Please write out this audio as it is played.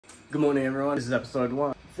Good morning, everyone. This is episode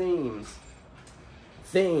 1. Themes.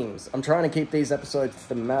 I'm trying to keep these episodes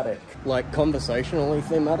thematic, like conversationally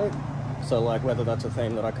thematic. So like whether that's a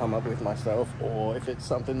theme that I come up with myself or if it's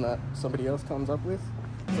something that somebody else comes up with.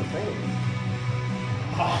 It's a theme.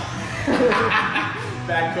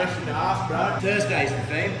 Bad question to ask, bro. Thursday's the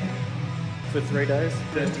theme. For 3 days?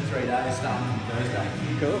 Thirsty 3 days starting from Thursday.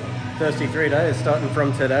 Cool. Thirsty 3 days starting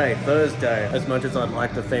from today, Thursday. As much as I'd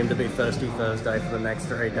like the theme to be Thirsty Thursday for the next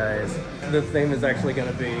 3 days, the theme is actually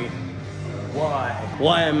going to be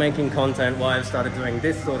why I'm making content, why I've started doing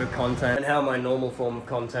this sort of content, and how my normal form of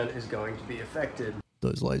content is going to be affected.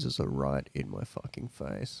 Those lasers are right in my fucking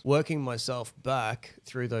face. Working myself back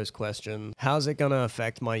through those questions, how's it gonna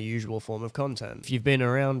affect my usual form of content? If you've been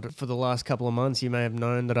around for the last couple of months, you may have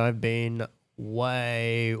known that I've been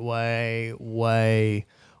way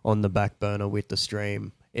on the back burner with the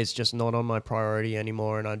stream. It's just not on my priority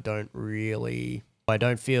anymore, and I don't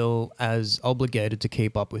feel as obligated to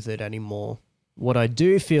keep up with it anymore. What I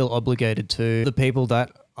do feel obligated to, the people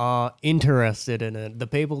that are interested in it, the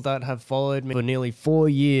people that have followed me for nearly 4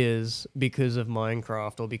 years because of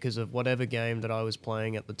Minecraft or because of whatever game that I was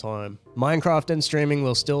playing at the time. Minecraft and streaming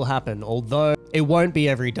will still happen, although it won't be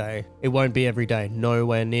every day. It won't be every day.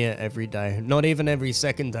 Nowhere near every day. Not even every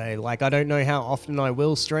second day. Like, I don't know how often I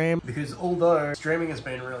will stream. Because although streaming has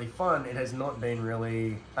been really fun, it has not been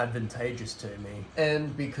really advantageous to me.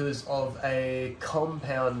 And because of a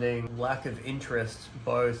compounding lack of interest,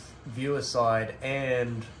 both viewer side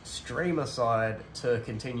and streamer side, to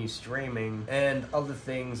continue streaming, and other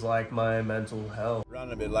things like my mental health.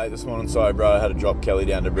 Running a bit late this morning, sorry bro, I had to drop Kelly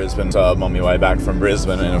down to Brisbane, so I'm on my way back from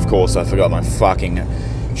Brisbane, and of course I forgot my fucking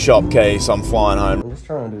shop key, so I'm flying home. I'm just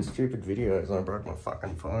trying to do stupid videos and I broke my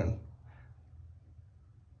fucking phone.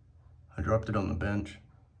 I dropped it on the bench.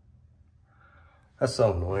 That's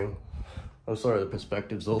so annoying. I'm sorry the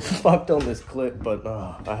perspective's all fucked on this clip, but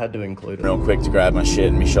I had to include it. Real quick to grab my shit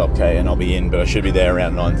and my shop key and I'll be in, but I should be there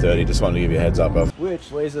around 9:30, just wanted to give you a heads up, bro.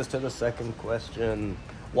 Which leads us to the second question.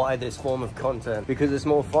 Why this form of content? Because it's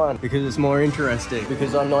more fun, because it's more interesting,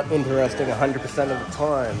 because I'm not interesting 100% of the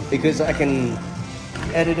time, because I can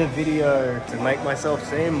edit a video to make myself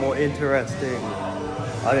seem more interesting.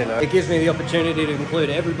 I don't know. It gives me the opportunity to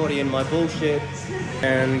include everybody in my bullshit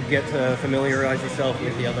and get to familiarize yourself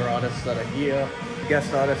with the other artists that are here,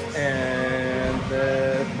 guest artists, and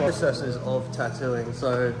the processes of tattooing.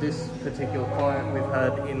 So this particular client we've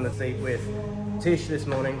had in the seat with Tish this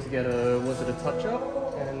morning to get a, was it a touch-up?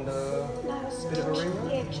 And a bit of a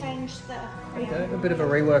rework? Yeah, change the crown. Okay, a bit of a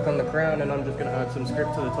rework on the crown, and I'm just going to add some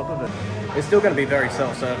script to the top of it. It's still going to be very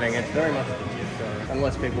self-serving. It's very much the jiff show,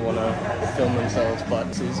 unless people want to film themselves, but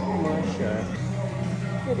this is my show.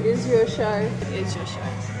 It is your show. It is your show.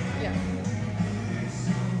 Yeah.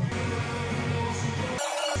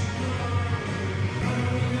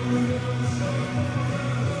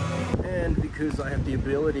 And because I have the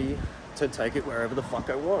ability to take it wherever the fuck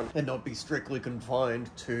I want and not be strictly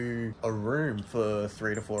confined to a room for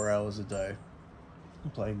 3 to 4 hours a day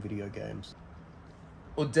playing video games,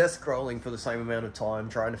 or desk scrolling for the same amount of time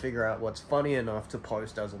trying to figure out what's funny enough to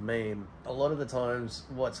post as a meme. A lot of the times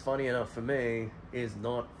what's funny enough for me is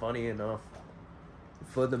not funny enough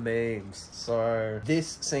for the memes. So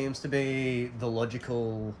this seems to be the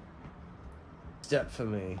logical step for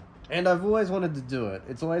me, and I've always wanted to do it.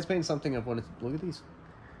 It's always been something I've wanted to. Look at these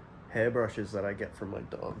hairbrushes that I get from my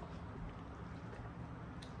dog.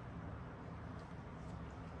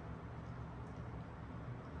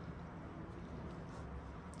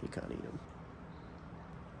 You can't eat him.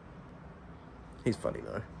 He's funny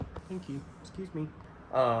though. Thank you. Excuse me.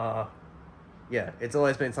 Yeah, it's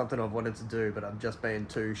always been something I've wanted to do, but I've just been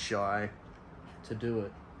too shy to do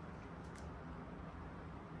it.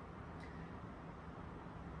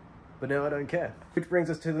 But now I don't care. Which brings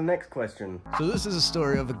us to the next question. So this is a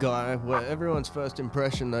story of a guy where everyone's first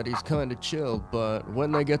impression that he's kind of chill, but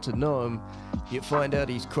when they get to know him, you find out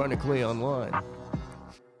he's chronically online.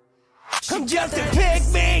 I'm just a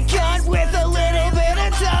pygmy cunt with a little bit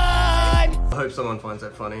of time! I hope someone finds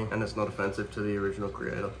that funny and it's not offensive to the original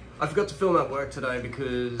creator. I forgot to film at work today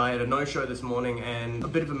because I had a no-show this morning and a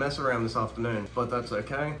bit of a mess around this afternoon, but that's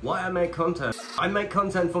okay. Why I make content? I make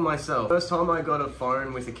content for myself. First time I got a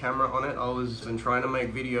phone with a camera on it, I was trying to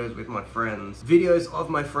make videos with my friends. Videos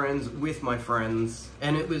of my friends with my friends,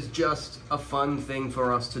 and it was just a fun thing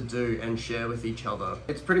for us to do and share with each other.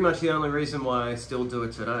 It's pretty much the only reason why I still do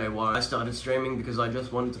it today, why I started streaming, because I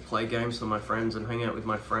just wanted to play games for my friends and hang out with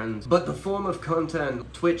my friends. But the form of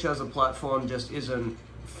content, Twitch as a platform, just isn't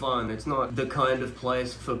fun. It's not the kind of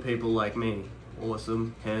place for people like me.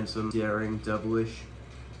 Awesome, handsome, daring, devilish.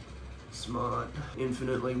 smart,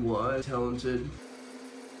 infinitely wise, talented.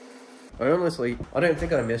 I don't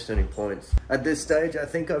think I missed any points. At this stage, I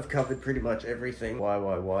think I've covered pretty much everything.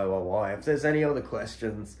 Why? If there's any other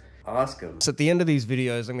questions, ask them. So at the end of these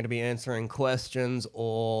videos, I'm going to be answering questions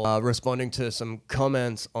or responding to some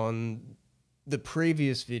comments on the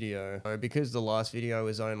previous video. Because the last video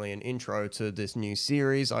was only an intro to this new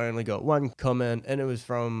series, I only got one comment, and it was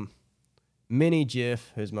from Mini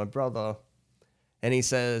Jiff, who's my brother. And he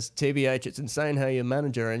says, TBH, it's insane how you're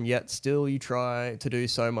manager and yet still you try to do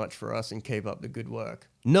so much for us and keep up the good work.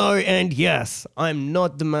 No and yes, I'm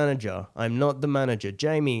not the manager. I'm not the manager.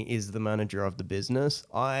 Jamie is the manager of the business.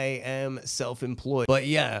 I am self-employed. But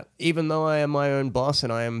yeah, even though I am my own boss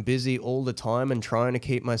and I am busy all the time and trying to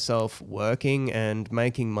keep myself working and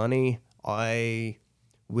making money, I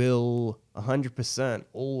will 100%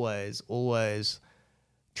 always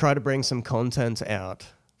try to bring some content out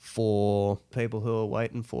for people who are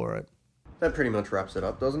waiting for it. That pretty much wraps it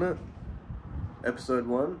up, doesn't it? Episode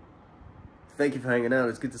 1. Thank you for hanging out.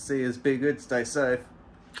 It's good to see you. Be good. Stay safe.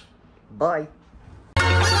 Bye.